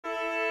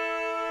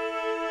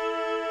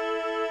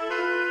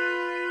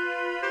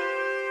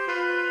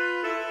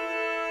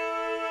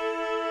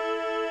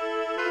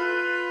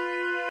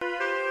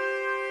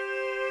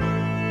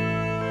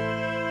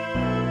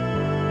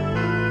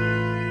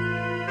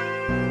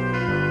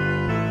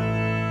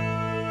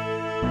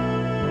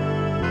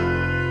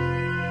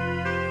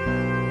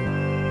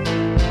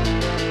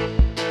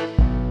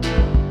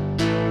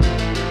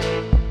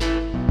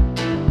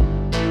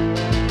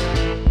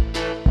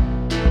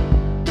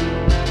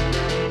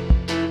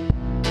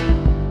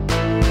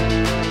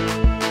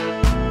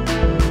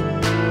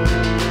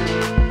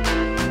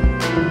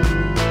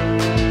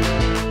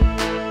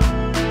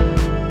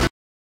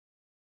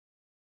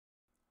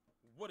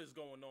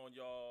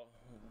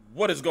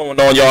What is going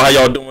on, y'all? How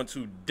y'all doing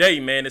today,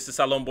 man? This is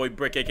Salon Boy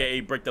Brick,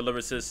 aka Brick the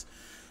Lyricist.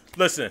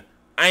 Listen,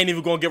 I ain't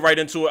even gonna get right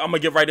into it. I'm gonna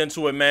get right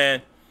into it,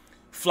 man.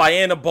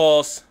 Flyana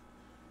Boss,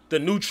 the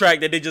new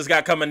track that they just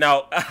got coming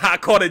out. I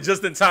caught it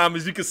just in time.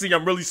 As you can see,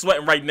 I'm really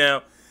sweating right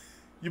now.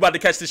 You about to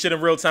catch this shit in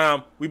real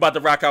time. We about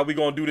to rock out. We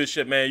gonna do this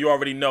shit, man. You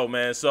already know,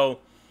 man. So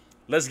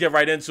let's get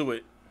right into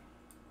it.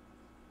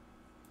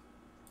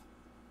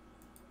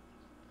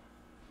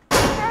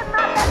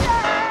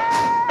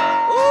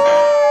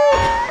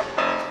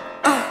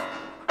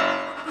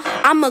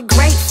 I'm a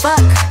great fuck,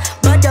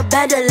 but a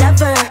better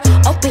lover.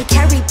 Open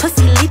carry,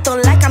 pussy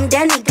lethal like I'm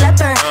Danny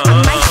Glover.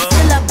 I might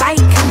steal a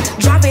bike,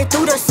 driving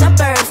through the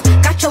suburbs.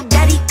 Got your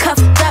daddy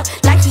cuffed up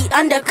like he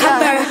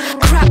undercover.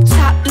 Crop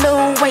top,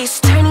 low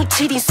waist, tiny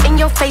titties in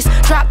your face.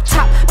 Drop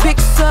top, big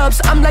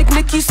subs, I'm like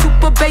Nicki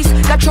super bass.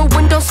 Got your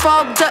windows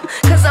fogged up,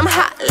 cause I'm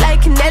hot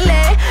like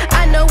Nelly.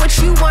 I know what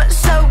you want,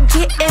 so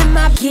get in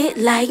my get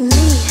like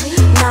me.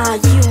 Nah,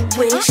 you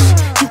wish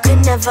you could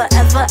never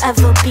ever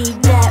ever be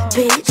that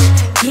bitch.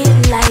 Get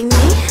like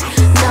me,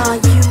 nah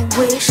you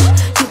wish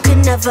you could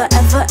never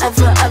ever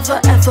ever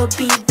ever ever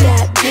be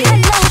that bitch.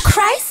 Hello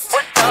Christ,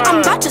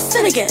 I'm about to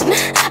sin again.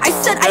 I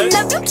said I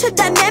love you to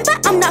that man,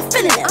 but I'm not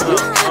feeling it.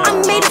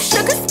 I'm made of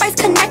sugar, spice,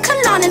 connect,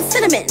 cologne, and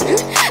cinnamon.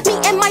 Me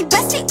and my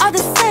bestie are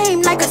the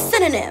same, like a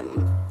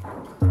synonym.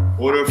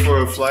 Order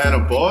for a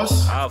Flyana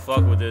Boss? I'll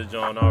fuck with this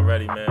John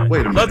already, man.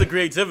 Wait a minute. Love the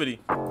creativity.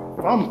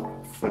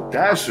 I'm for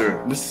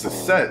Dasher. This is a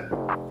set.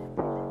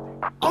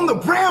 I'm the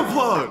brand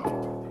plug.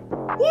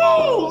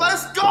 Woo!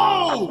 Let's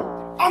go!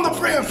 I'm the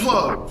brand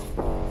plug.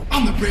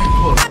 I'm the brand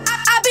plug.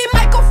 I be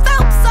Michael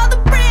Phelps, all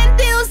the brand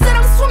deals that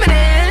I'm swimming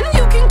in.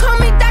 You can call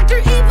me Dr.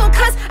 Evil,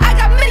 cause I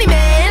got many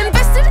men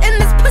invested in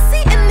this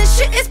pussy, and this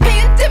shit is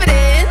paying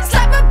dividends.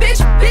 Slap a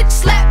bitch, bitch,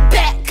 slap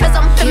back, cause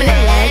I'm feminine.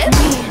 Like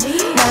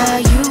me, now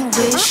you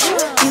wish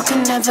you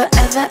could never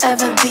ever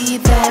ever be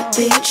that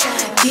bitch.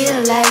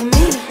 Get like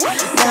me,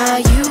 now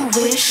you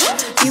wish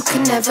you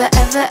could never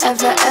ever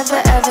ever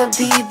ever ever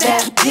be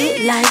that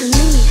bitch. Like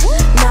me,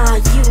 nah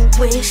you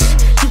wish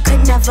you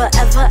could never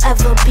ever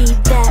ever be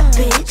that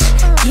bitch.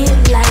 Get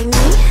like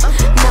me,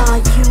 nah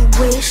you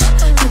wish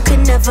you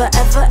could never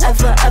ever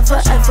ever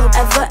ever ever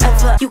ever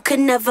ever. You could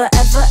never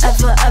ever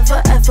ever ever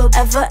ever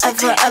ever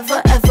ever ever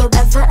ever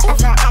ever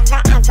ever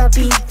ever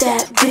be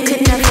that bitch. You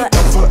could never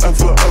ever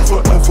ever ever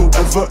ever ever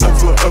ever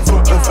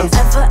ever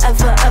ever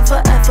ever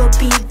ever ever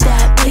be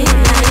that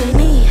bitch. Like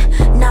me,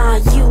 nah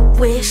you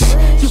wish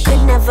you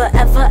could never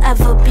ever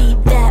ever be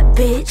that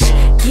bitch.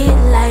 Get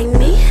like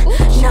me,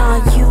 nah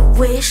you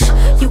wish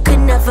you could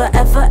never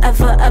ever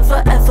ever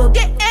ever ever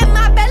get in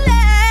my belly.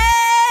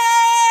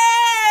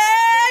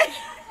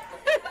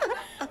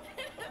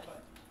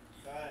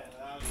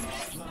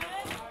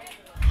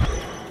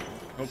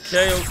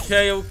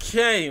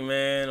 Okay,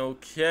 man.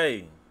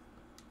 Okay.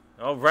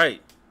 All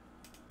right.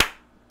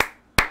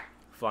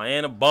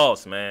 Flyana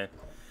Boss, man.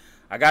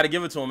 I got to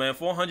give it to him, man.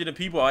 400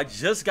 people. I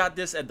just got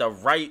this at the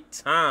right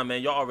time,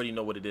 man. Y'all already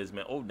know what it is,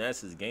 man.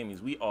 Onassis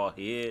Gamings. We are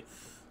here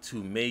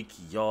to make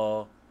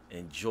y'all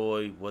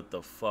enjoy what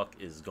the fuck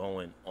is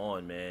going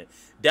on, man.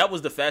 That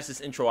was the fastest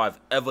intro I've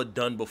ever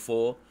done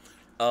before.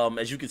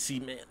 As you can see,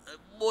 man,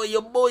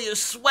 your boy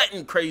is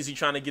sweating crazy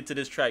trying to get to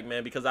this track,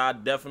 man, because I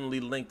definitely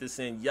linked this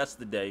in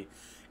yesterday.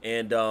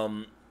 And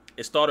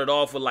it started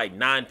off with like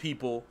 9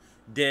 people.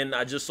 Then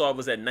I just saw it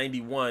was at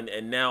 91,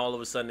 and now all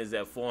of a sudden it's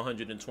at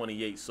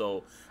 428.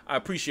 So I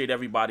appreciate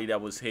everybody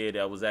that was here,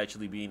 that was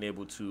actually being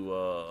able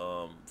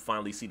to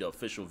finally see the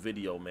official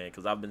video, man,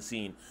 because I've been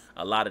seeing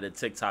a lot of the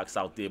TikToks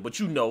out there. But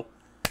you know,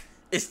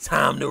 it's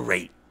time to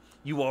rate.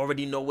 You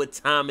already know what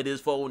time it is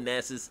for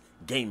Onassis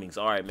Gamings.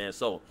 All right, man.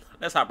 So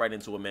let's hop right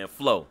into it, man.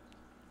 Flow,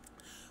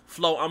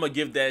 I'm gonna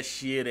give that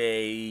shit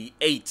a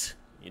 8.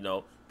 You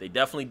know, they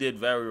definitely did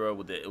very well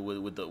with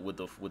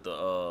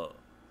the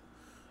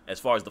as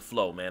far as the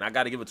flow, man. I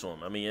got to give it to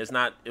him. I mean,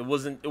 it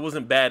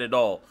wasn't bad at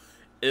all.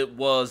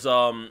 This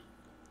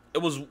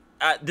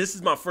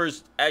is my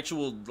first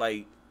actual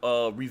like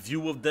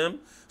review of them,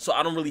 so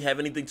I don't really have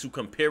anything to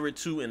compare it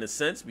to in a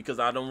sense, because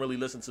I don't really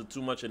listen to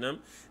too much of them.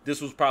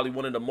 This was probably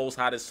one of the most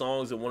hottest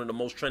songs and one of the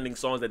most trending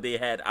songs that they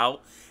had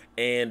out,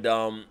 and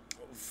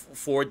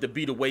for it to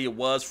be the way it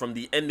was from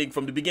the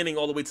beginning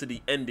all the way to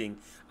the ending,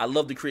 I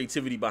love the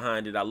creativity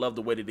behind it. I love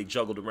the way that they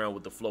juggled around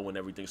with the flow and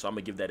everything, so I'm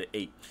gonna give that an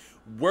 8.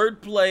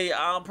 Wordplay,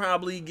 I'll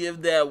probably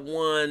give that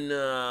one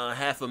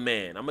half a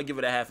man. I'm gonna give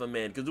it a half a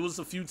man, because there was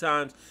a few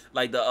times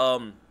like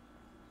the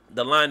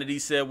line that he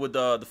said with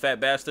the fat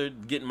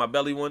bastard getting my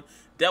belly one.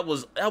 That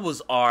was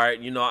alright,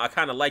 you know. I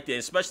kind of liked it,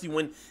 especially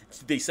when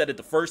they said it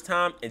the first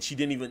time and she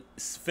didn't even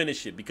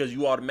finish it, because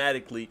you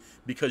automatically,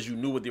 because you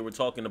knew what they were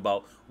talking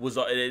about,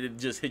 it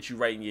just hit you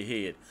right in your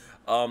head.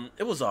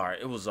 It was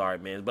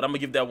alright, man. But I'm gonna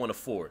give that one a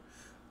 4.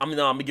 I mean,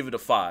 no, I'm gonna give it a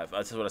 5.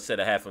 That's what I said,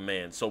 a half a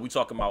man. So we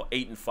talking about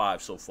 8 and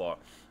 5 so far.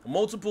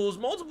 Multiples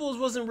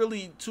wasn't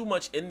really too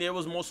much in there. It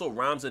was more so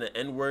rhymes and an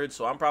N word.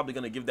 So I'm probably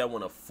gonna give that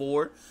one a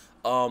 4.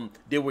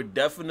 They were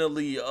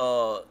definitely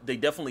they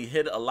definitely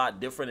hit a lot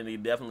different, and they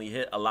definitely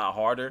hit a lot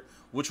harder,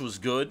 which was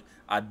good.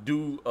 I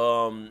do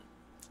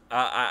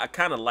I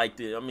kind of liked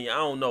it. I mean, I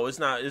don't know. It's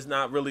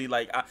not really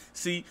like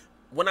see.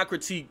 When I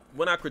critique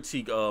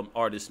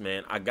artists,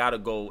 man, I gotta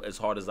go as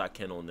hard as I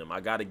can on them. I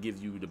gotta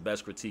give you the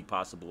best critique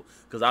possible,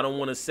 because I don't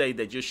want to say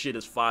that your shit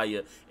is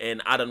fire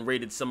and I done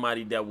rated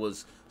somebody that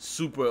was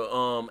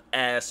super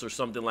ass or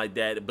something like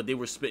that, but they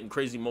were spitting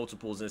crazy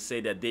multiples and say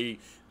that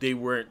they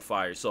weren't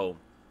fire. So,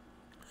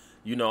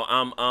 you know,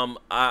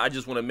 I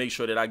just want to make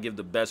sure that I give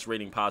the best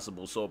rating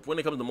possible. So when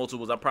it comes to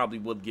multiples, I probably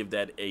would give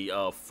that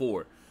a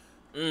 4.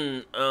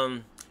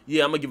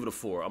 Yeah, I'm gonna give it a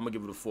 4. I'm gonna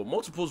give it a 4.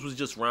 Multiples was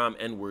just rhyme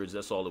N words.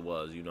 That's all it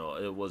was. You know,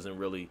 it wasn't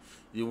really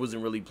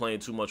playing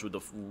too much with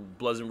the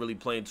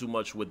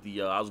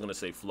I was gonna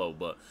say flow,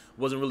 but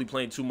wasn't really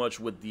playing too much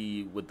with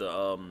the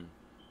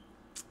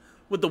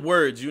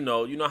words. You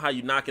know how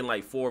you knocking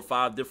like 4 or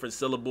 5 different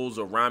syllables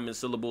or rhyming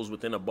syllables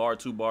within a bar,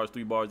 2 bars,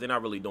 3 bars. They're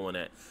not really doing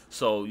that.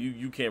 So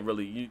you can't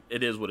really.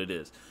 It is what it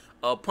is.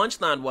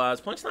 Punchline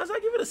wise, I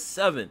give it a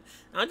 7.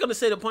 I'm gonna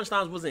say the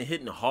punchlines wasn't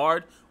hitting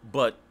hard,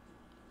 but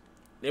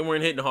they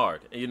weren't hitting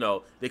hard. You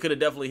know, they could have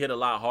definitely hit a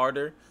lot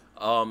harder,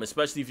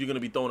 especially if you're going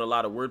to be throwing a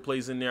lot of word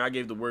plays in there. I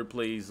gave the word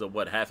plays,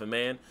 half a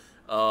man.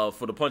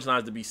 For the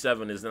punchlines to be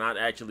 7 is not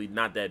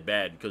that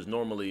bad, because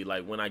normally,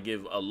 like, when I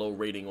give a low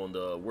rating on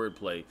the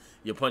wordplay,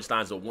 your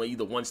punchlines are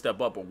either 1 step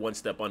up or 1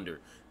 step under,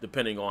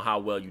 depending on how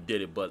well you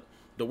did it. But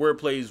the word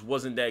plays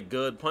wasn't that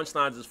good.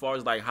 Punchlines, as far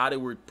as, like, how they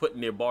were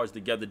putting their bars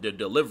together, their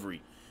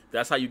delivery.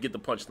 That's how you get the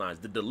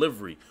punchlines. The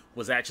delivery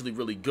was actually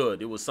really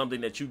good. It was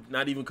something that you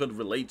not even could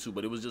relate to,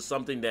 but it was just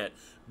something that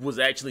was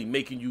actually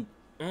making you,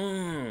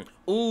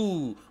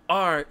 ooh,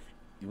 art.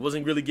 It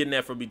wasn't really getting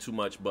that from me too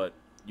much, but,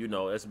 you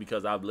know, that's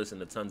because I've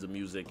listened to tons of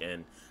music,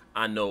 and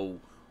I know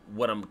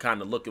what I'm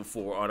kind of looking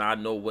for, and I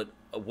know what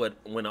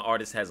when an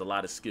artist has a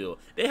lot of skill.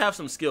 They have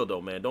some skill,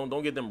 though, man.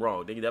 Don't get them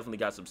wrong. They definitely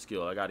got some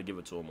skill. I got to give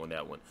it to them on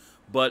that one.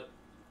 But,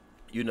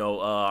 you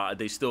know,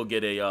 they still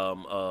get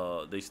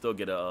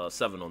a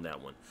 7 on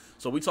that one.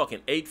 So we talking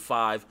 8,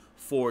 5,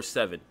 4,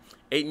 7.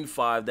 8 and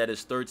 5, that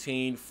is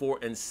 13. 4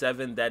 and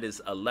 7, that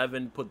is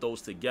 11. Put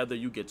those together,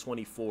 you get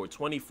 24.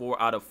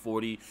 24 out of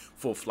 40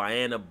 for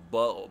Flyana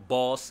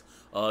Boss.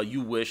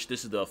 You wish.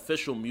 This is the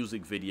official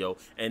music video,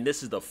 and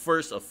this is the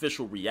first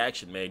official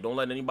reaction, man. Don't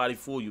let anybody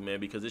fool you,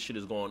 man, because this shit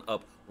is going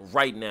up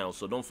right now.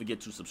 So don't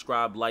forget to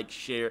subscribe, like,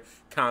 share,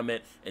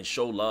 comment, and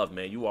show love,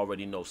 man. You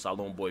already know.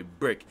 Salon Boy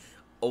Brick,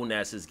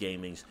 Onassis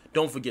Gamings.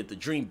 Don't forget to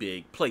dream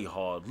big, play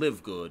hard,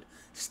 live good,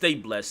 stay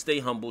blessed, stay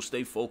humble,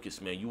 stay focused,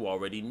 man. You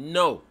already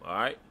know. All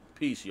right?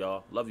 Peace,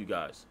 y'all. Love you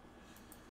guys.